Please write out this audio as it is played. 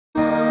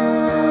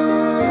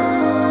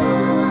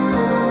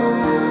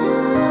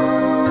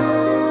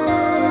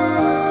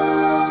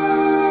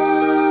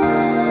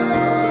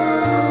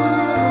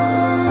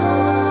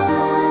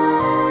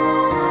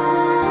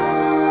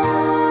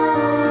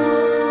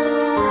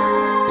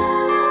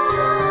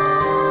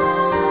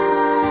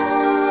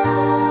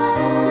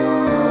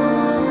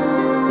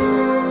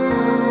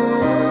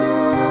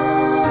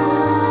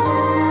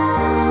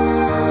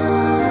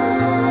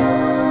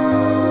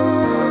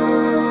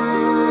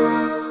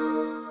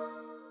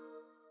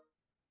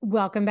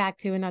Welcome back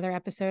to another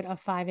episode of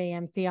 5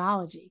 a.m.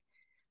 Theology.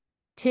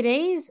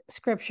 Today's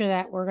scripture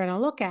that we're going to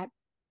look at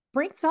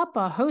brings up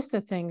a host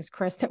of things,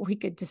 Chris, that we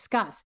could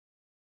discuss.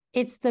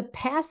 It's the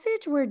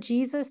passage where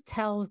Jesus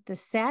tells the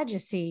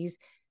Sadducees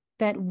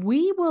that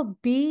we will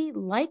be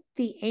like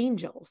the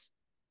angels.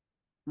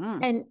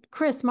 And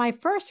Chris, my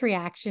first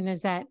reaction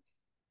is that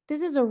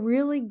this is a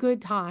really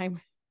good time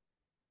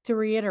to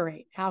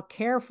reiterate how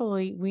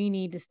carefully we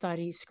need to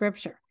study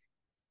scripture.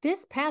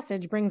 This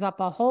passage brings up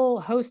a whole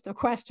host of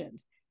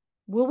questions.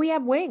 Will we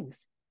have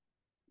wings?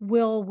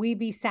 Will we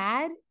be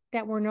sad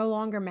that we're no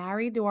longer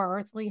married to our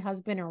earthly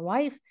husband or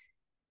wife?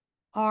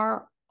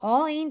 Are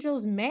all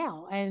angels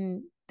male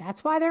and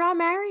that's why they're not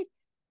married?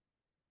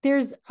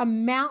 There's a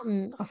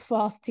mountain of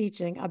false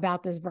teaching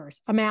about this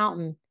verse, a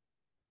mountain.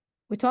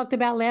 We talked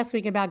about last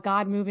week about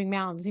God moving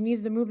mountains. He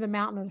needs to move the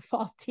mountain of the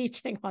false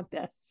teaching on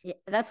this. Yeah,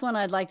 that's one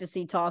I'd like to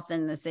see tossed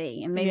in the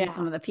sea, and maybe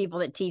some of the people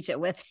that teach it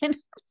with it.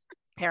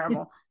 It's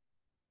terrible.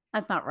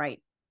 That's not right.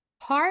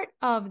 Part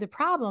of the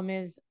problem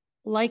is,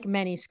 like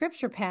many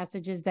scripture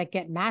passages that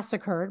get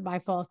massacred by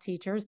false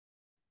teachers,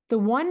 the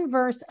one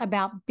verse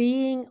about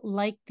being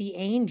like the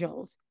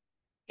angels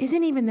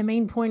isn't even the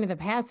main point of the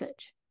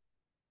passage.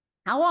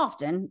 How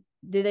often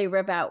do they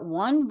rip out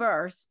one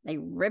verse, they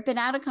rip it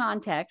out of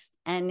context,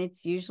 and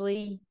it's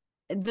usually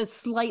the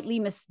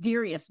slightly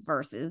mysterious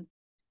verses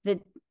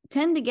that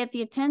tend to get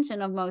the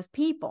attention of most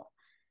people.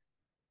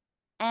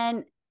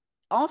 And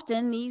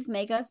often these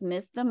make us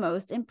miss the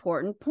most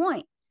important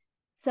point.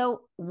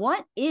 So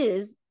what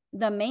is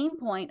the main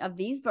point of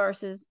these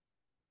verses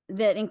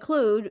that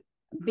include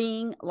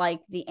being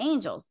like the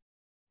angels?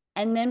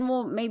 And then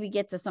we'll maybe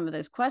get to some of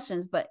those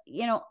questions. But,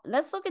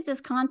 let's look at this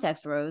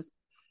context, Rose.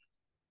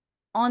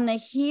 On the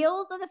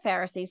heels of the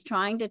Pharisees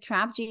trying to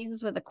trap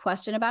Jesus with a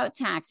question about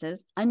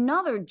taxes,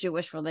 another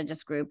Jewish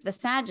religious group, the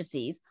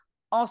Sadducees,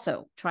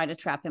 also tried to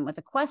trap him with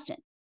a question.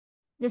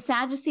 The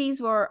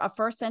Sadducees were a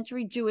first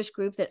century Jewish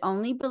group that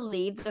only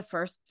believed the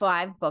first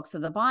 5 books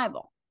of the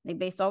Bible. They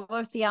based all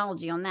their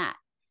theology on that.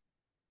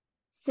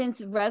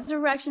 Since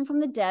resurrection from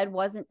the dead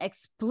wasn't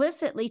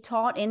explicitly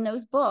taught in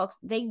those books,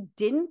 they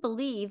didn't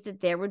believe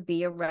that there would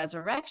be a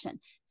resurrection.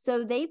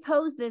 So they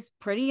posed this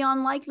pretty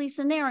unlikely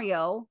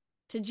scenario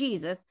to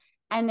Jesus,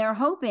 and they're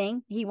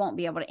hoping he won't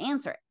be able to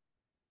answer it.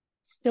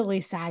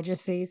 Silly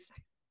Sadducees.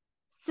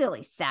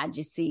 Silly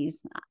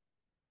Sadducees.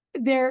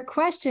 Their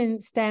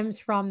question stems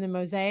from the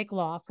Mosaic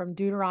law from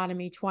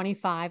Deuteronomy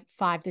 25,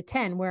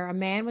 5-10, where a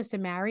man was to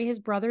marry his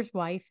brother's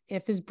wife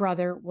if his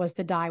brother was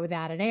to die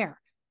without an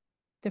heir.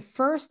 The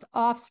first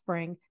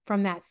offspring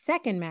from that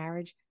second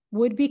marriage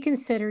would be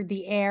considered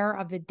the heir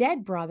of the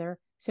dead brother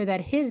so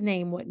that his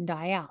name wouldn't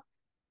die out.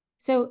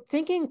 So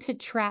thinking to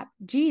trap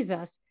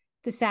Jesus,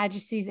 the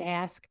Sadducees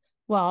ask,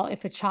 well,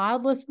 if a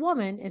childless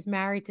woman is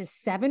married to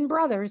 7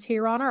 brothers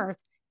here on earth,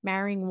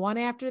 marrying one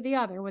after the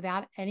other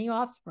without any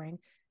offspring,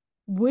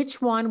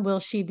 which one will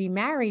she be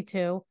married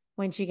to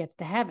when she gets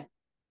to heaven?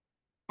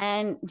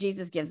 And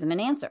Jesus gives him an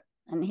answer.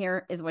 And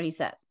here is what he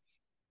says.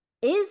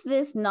 Is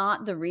this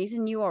not the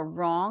reason you are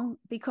wrong?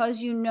 Because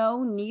you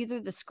know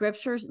neither the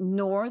scriptures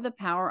nor the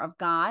power of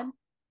God?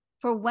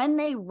 For when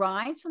they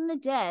rise from the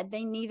dead,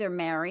 they neither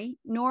marry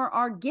nor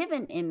are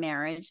given in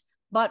marriage,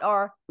 but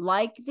are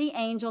like the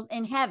angels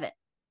in heaven.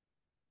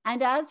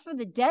 And as for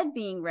the dead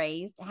being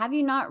raised, have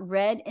you not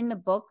read in the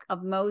book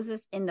of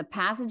Moses, in the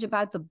passage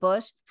about the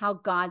bush, how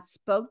God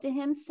spoke to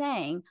him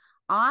saying,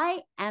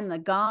 I am the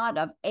God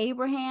of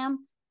Abraham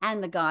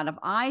and the God of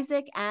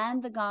Isaac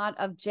and the God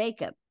of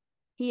Jacob.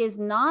 He is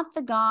not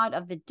the God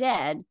of the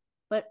dead,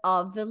 but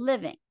of the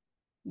living.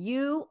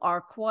 You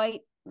are quite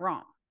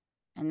wrong.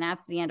 And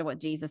that's the end of what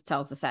Jesus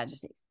tells the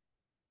Sadducees.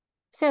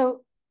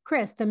 So,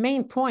 Chris, the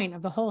main point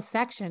of the whole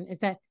section is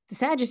that the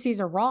Sadducees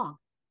are wrong.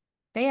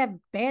 They have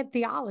bad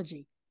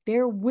theology.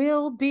 There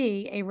will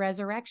be a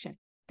resurrection.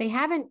 They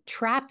haven't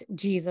trapped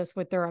Jesus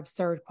with their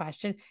absurd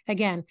question.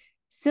 Again,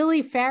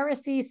 silly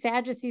Pharisees,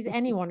 Sadducees,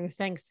 anyone who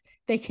thinks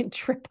they can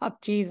trip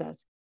up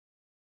Jesus.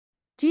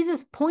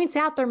 Jesus points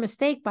out their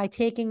mistake by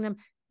taking them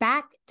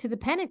back to the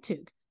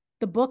Pentateuch,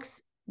 the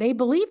books they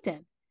believed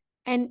in,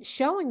 and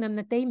showing them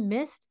that they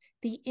missed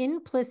the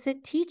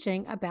implicit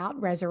teaching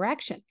about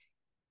resurrection.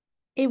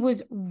 It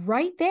was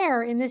right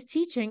there in this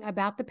teaching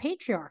about the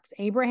patriarchs,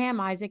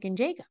 Abraham, Isaac, and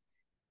Jacob.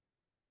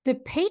 The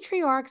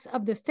patriarchs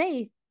of the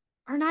faith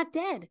are not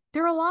dead.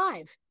 They're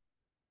alive.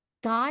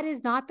 God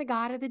is not the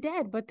God of the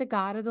dead, but the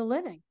God of the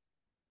living.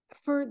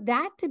 For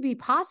that to be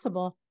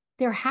possible,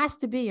 there has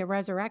to be a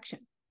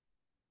resurrection.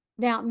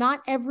 Now, not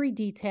every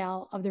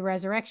detail of the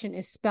resurrection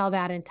is spelled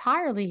out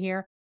entirely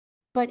here,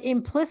 but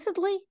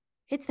implicitly,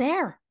 it's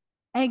there.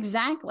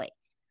 Exactly.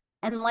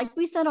 And like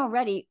we said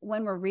already,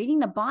 when we're reading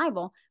the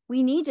Bible,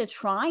 we need to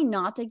try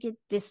not to get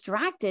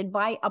distracted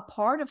by a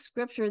part of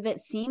scripture that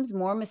seems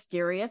more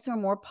mysterious or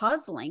more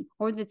puzzling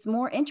or that's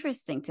more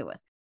interesting to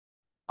us.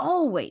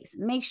 Always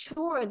make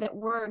sure that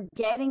we're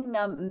getting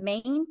the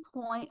main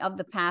point of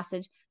the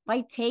passage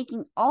by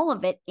taking all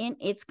of it in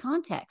its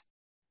context.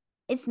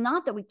 It's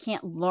not that we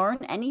can't learn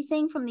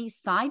anything from these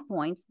side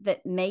points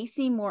that may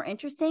seem more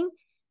interesting,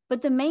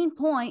 but the main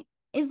point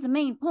is the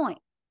main point.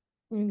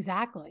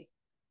 Exactly.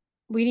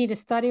 We need to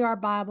study our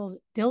Bibles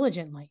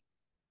diligently.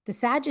 The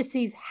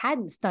Sadducees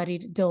hadn't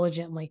studied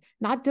diligently,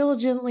 not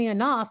diligently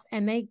enough,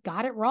 and they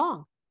got it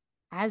wrong,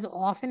 as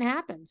often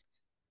happens.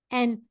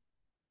 And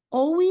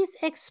always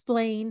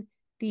explain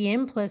the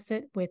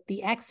implicit with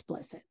the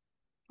explicit.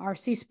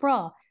 R.C.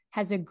 Sproul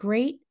has a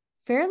great,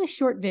 fairly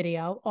short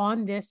video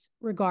on this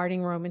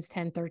regarding Romans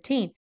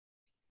 10:13.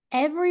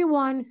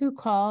 Everyone who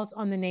calls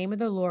on the name of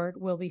the Lord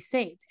will be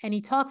saved. And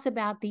he talks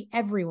about the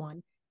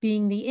everyone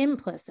being the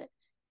implicit.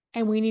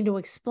 And we need to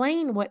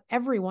explain what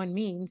everyone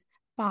means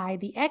by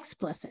the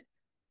explicit.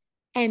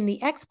 And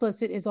the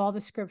explicit is all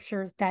the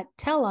scriptures that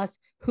tell us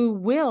who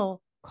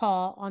will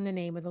call on the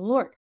name of the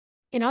Lord.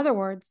 In other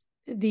words,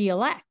 the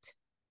elect.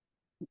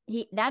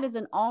 That is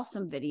an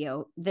awesome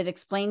video that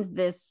explains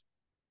this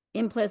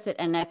implicit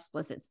and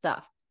explicit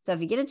stuff. So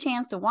if you get a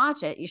chance to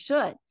watch it, you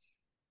should.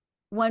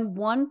 When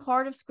one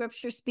part of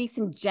scripture speaks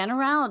in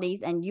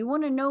generalities and you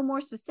want to know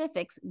more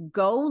specifics,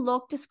 go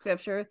look to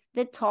scripture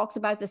that talks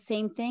about the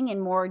same thing in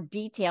more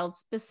detailed,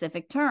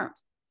 specific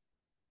terms.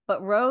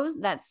 But Rose,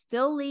 that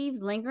still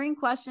leaves lingering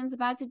questions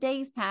about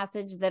today's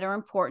passage that are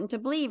important to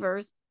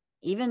believers,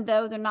 even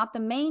though they're not the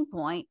main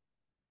point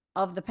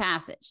of the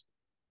passage.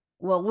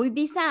 Will we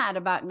be sad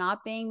about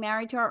not being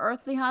married to our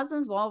earthly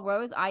husbands? Well,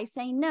 Rose, I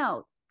say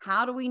no.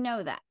 How do we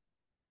know that?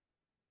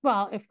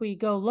 Well, if we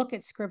go look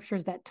at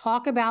scriptures that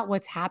talk about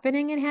what's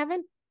happening in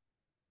heaven,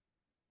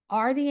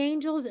 are the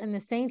angels and the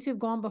saints who've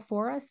gone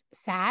before us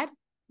sad?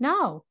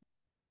 No.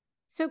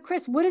 So,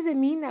 Chris, what does it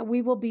mean that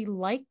we will be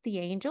like the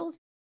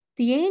angels?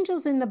 The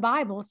angels in the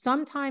Bible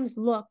sometimes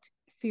looked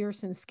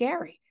fierce and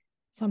scary.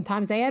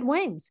 Sometimes they had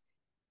wings.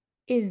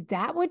 Is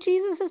that what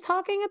Jesus is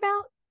talking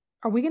about?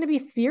 Are we going to be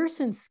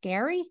fierce and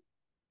scary?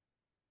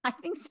 I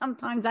think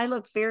sometimes I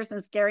look fierce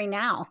and scary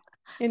now.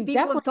 In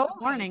definitely told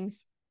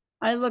warnings.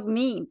 I look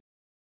mean.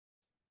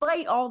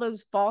 Despite all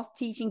those false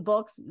teaching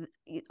books,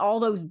 all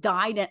those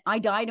I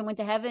died and went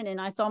to heaven and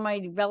I saw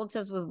my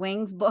relatives with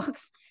wings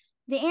books,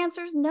 the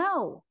answer is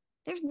no.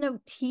 There's no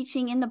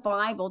teaching in the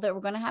Bible that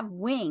we're going to have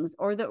wings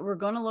or that we're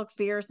going to look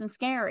fierce and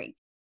scary.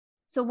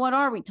 So what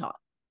are we taught?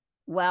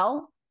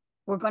 Well,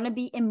 we're going to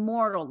be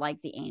immortal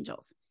like the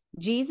angels.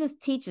 Jesus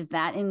teaches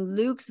that in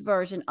Luke's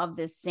version of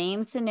this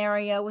same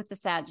scenario with the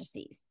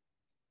Sadducees.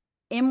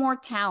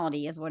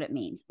 Immortality is what it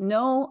means.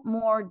 No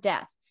more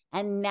death.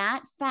 And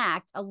that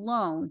fact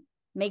alone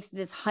makes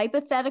this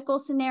hypothetical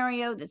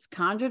scenario that's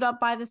conjured up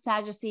by the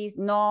Sadducees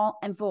null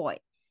and void.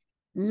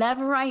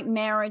 Levirate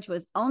marriage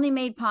was only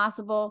made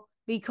possible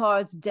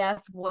because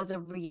death was a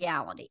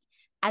reality.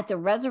 At the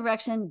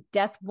resurrection,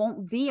 death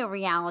won't be a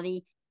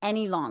reality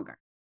any longer.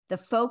 The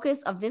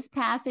focus of this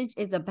passage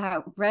is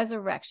about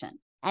resurrection.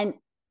 And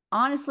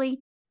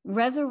honestly,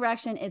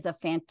 resurrection is a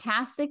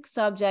fantastic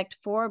subject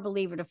for a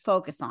believer to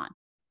focus on.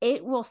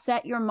 It will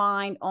set your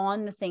mind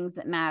on the things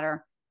that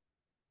matter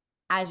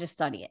as you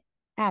study it.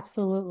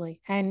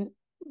 Absolutely. And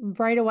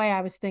right away,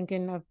 I was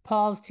thinking of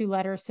Paul's 2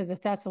 letters to the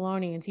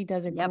Thessalonians. He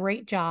does a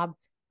great job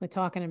with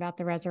talking about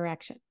the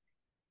resurrection.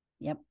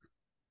 Yep.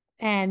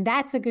 And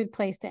that's a good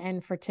place to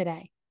end for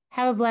today.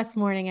 Have a blessed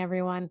morning,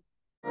 everyone.